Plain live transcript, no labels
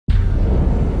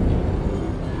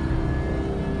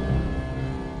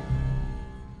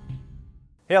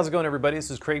Hey, how's it going everybody?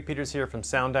 This is Craig Peters here from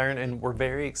Soundiron, and we're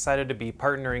very excited to be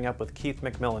partnering up with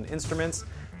McMillen Instruments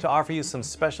to offer you some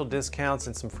special discounts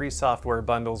and some free software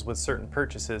bundles with certain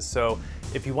purchases. So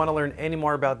if you want to learn any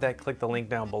more about that, click the link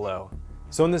down below.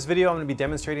 So in this video, I'm going to be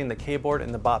demonstrating the K-Board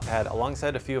and the Boppad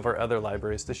alongside a few of our other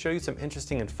libraries to show you some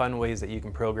interesting and fun ways that you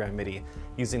can program MIDI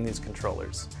using these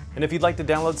controllers. And if you'd like to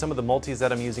download some of the multis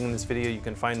that I'm using in this video, you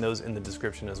can find those in the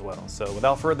description as well. So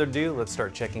without further ado, let's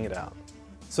start checking it out.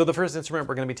 So the first instrument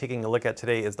we're going to be taking a look at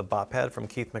today is the Boppad from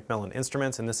McMillen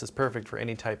Instruments, and this is perfect for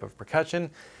any type of percussion.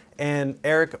 And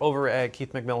Eric over at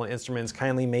McMillen Instruments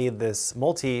kindly made this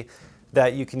multi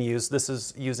that you can use. This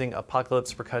is using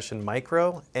Percussion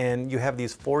Micro, and you have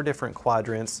these 4 different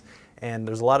quadrants, and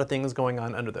there's a lot of things going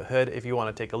on under the hood. If you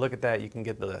want to take a look at that, you can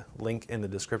get the link in the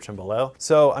description below.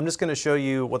 So I'm just going to show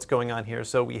you what's going on here.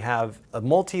 So we have a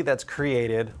multi that's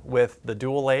created with the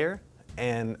dual layer,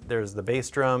 and there's the bass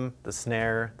drum, the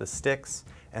snare, the sticks,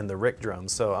 and the rick drum.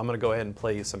 So I'm going to go ahead and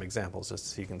play you some examples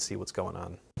just so you can see what's going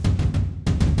on.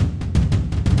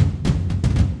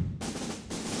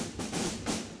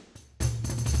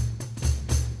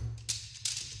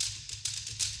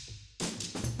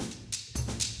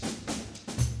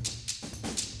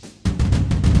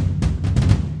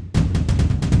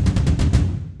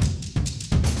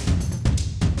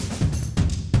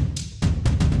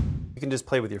 You can just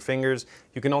play with your fingers.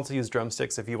 You can also use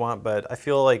drumsticks if you want, but I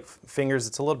feel like fingers,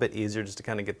 it's a little bit easier just to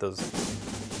kind of get those.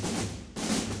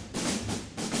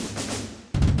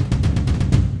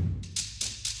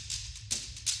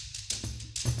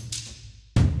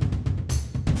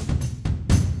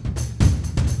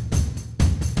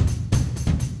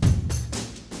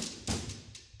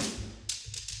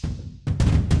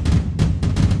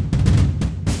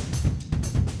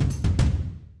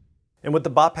 And with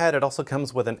the Boppad, it also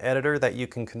comes with an editor that you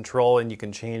can control, and you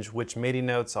can change which MIDI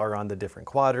notes are on the different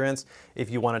quadrants. If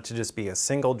you want it to just be a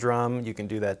single drum, you can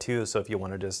do that too. So if you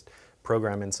want to just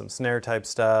program in some snare type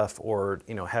stuff, or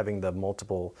having the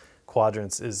multiple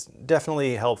quadrants is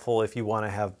definitely helpful if you want to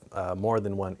have more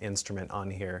than one instrument on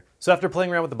here. So after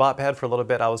playing around with the Boppad for a little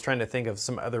bit, I was trying to think of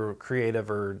some other creative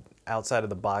or outside of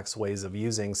the box ways of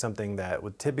using something that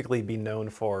would typically be known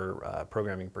for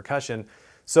programming percussion.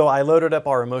 So I loaded up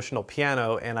our emotional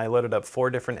piano, and I loaded up 4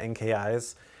 different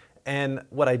NKIs. And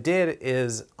what I did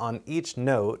is on each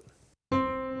note,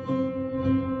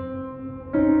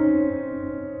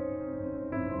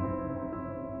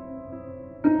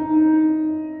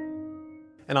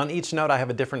 I have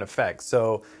a different effect.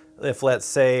 So if, let's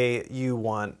say, you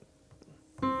want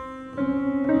to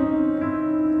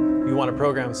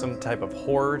program some type of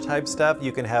horror type stuff,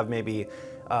 you can have maybe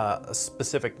a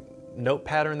specific note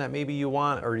pattern that maybe you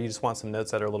want, or you just want some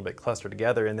notes that are a little bit clustered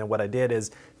together. And then what I did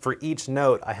is for each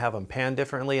note, I have them panned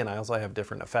differently, and I also have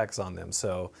different effects on them.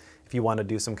 So if you want to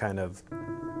do some kind of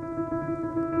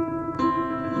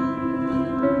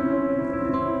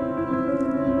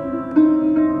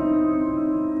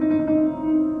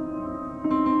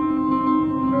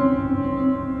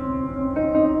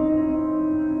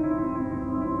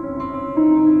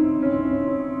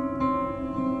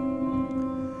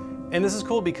And this is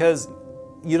cool because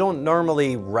you don't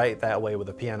normally write that way with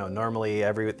a piano. Normally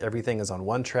everything is on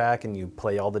one track and you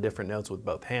play all the different notes with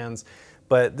both hands.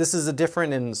 But this is a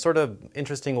different and sort of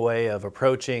interesting way of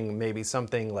approaching maybe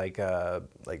something like a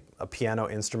piano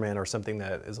instrument, or something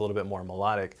that is a little bit more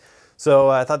melodic. So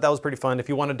I thought that was pretty fun. If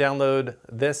you want to download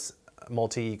this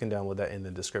multi, you can download that in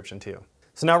the description too.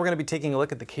 So now we're going to be taking a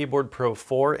look at the K-Board Pro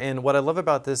 4, and what I love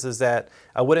about this is that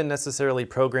I wouldn't necessarily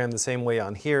program the same way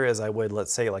on here as I would,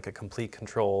 let's say, like a complete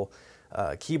control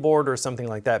keyboard or something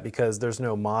like that, because there's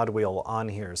no mod wheel on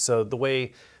here. So the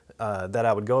way that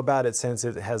I would go about it, since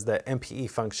it has the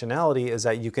MPE functionality, is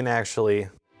that you can actually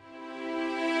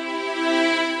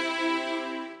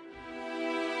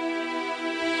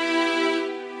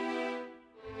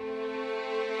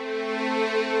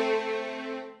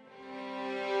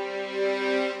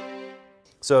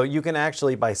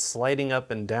by sliding up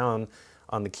and down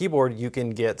on the keyboard, you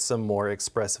can get some more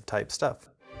expressive type stuff.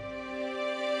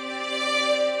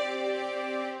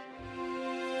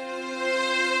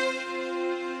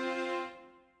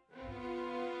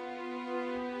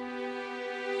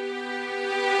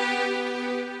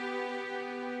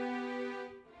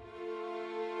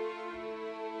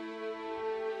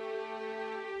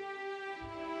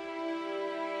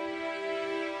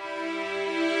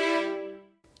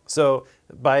 So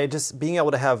by just being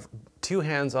able to have 2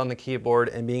 hands on the keyboard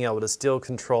and being able to still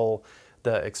control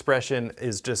the expression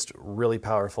is just really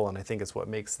powerful, and I think it's what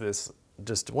makes this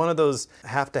just one of those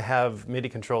have MIDI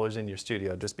controllers in your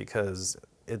studio, just because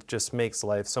it just makes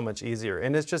life so much easier.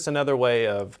 And it's just another way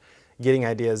of getting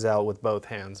ideas out with both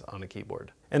hands on a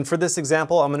keyboard. And for this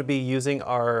example, I'm going to be using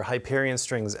our Hyperion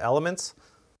strings elements.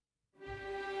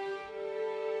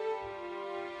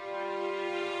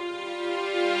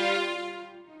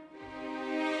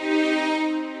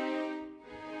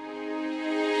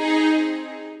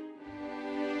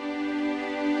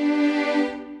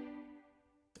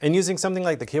 And using something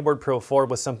like the K-Board Pro 4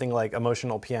 with something like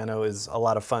emotional piano is a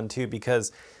lot of fun too,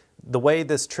 because the way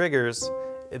this triggers,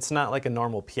 it's not like a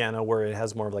normal piano where it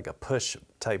has more of like a push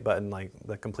type button like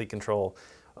the complete control.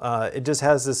 It just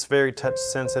has this very touch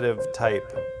sensitive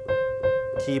type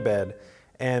key bed,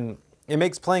 and it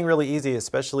makes playing really easy,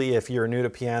 especially if you're new to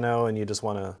piano and you just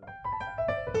want to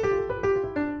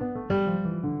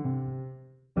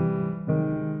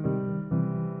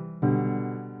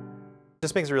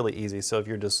just makes it really easy. So if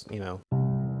you're just, you know,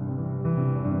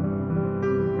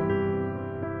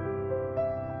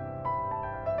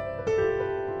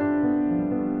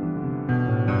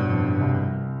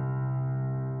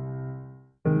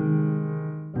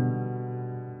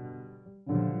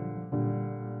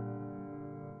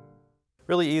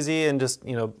 really easy, and just,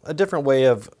 you know, a different way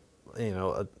of, you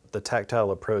know, the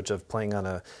tactile approach of playing on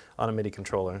a MIDI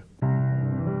controller.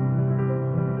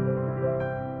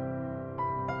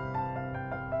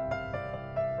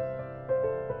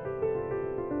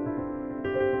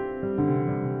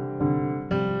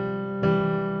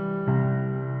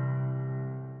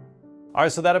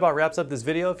 Alright, so that about wraps up this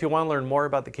video. If you want to learn more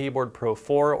about the K-Board Pro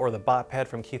 4 or the Boppad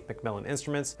from McMillen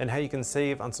Instruments and how you can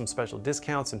save on some special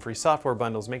discounts and free software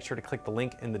bundles, make sure to click the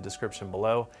link in the description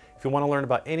below. If you want to learn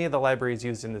about any of the libraries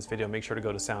used in this video, make sure to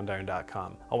go to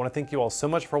soundiron.com. I want to thank you all so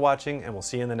much for watching, and we'll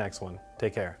see you in the next one.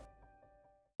 Take care.